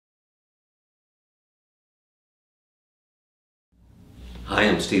Hi,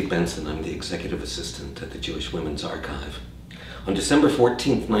 I'm Steve Benson. I'm the executive assistant at the Jewish Women's Archive. On December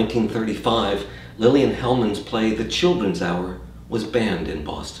 14th, 1935, Lillian Hellman's play The Children's Hour was banned in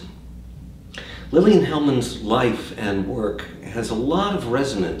Boston. Lillian Hellman's life and work has a lot of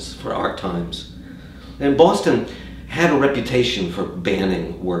resonance for our times. And Boston had a reputation for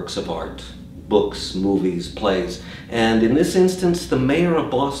banning works of art, books, movies, plays, and in this instance, the mayor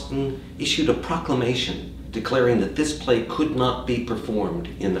of Boston issued a proclamation declaring that this play could not be performed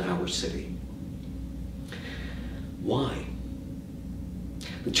in our city. Why?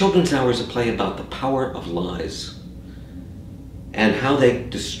 The Children's Hour is a play about the power of lies and how they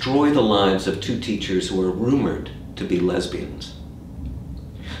destroy the lives of two teachers who are rumored to be lesbians.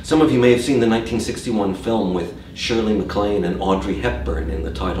 Some of you may have seen the 1961 film with Shirley MacLaine and Audrey Hepburn in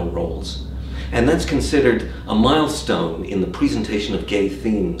the title roles, and that's considered a milestone in the presentation of gay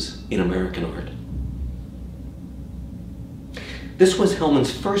themes in American art. This was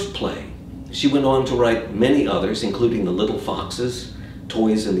Hellman's first play. She went on to write many others, including The Little Foxes,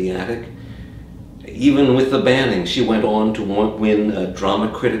 Toys in the Attic. Even with the banning, she went on to win a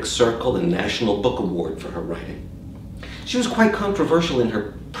Drama Critics Circle and National Book Award for her writing. She was quite controversial in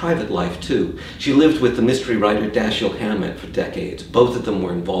her private life, too. She lived with the mystery writer Dashiell Hammett for decades. Both of them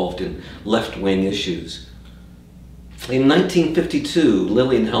were involved in left-wing issues. In 1952,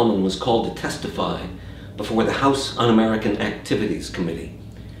 Lillian Hellman was called to testify before the House Un-American Activities Committee.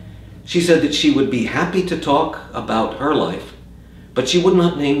 She said that she would be happy to talk about her life, but she would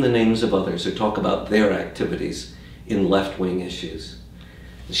not name the names of others or talk about their activities in left-wing issues.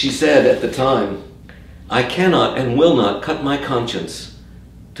 She said at the time, "I cannot and will not cut my conscience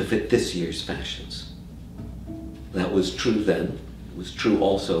to fit this year's fashions." That was true then. It was true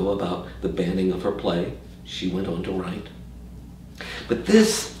also about the banning of her play. She went on to write. But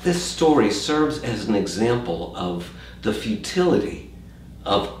this story serves as an example of the futility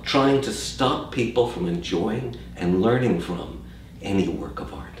of trying to stop people from enjoying and learning from any work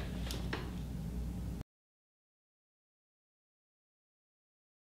of art.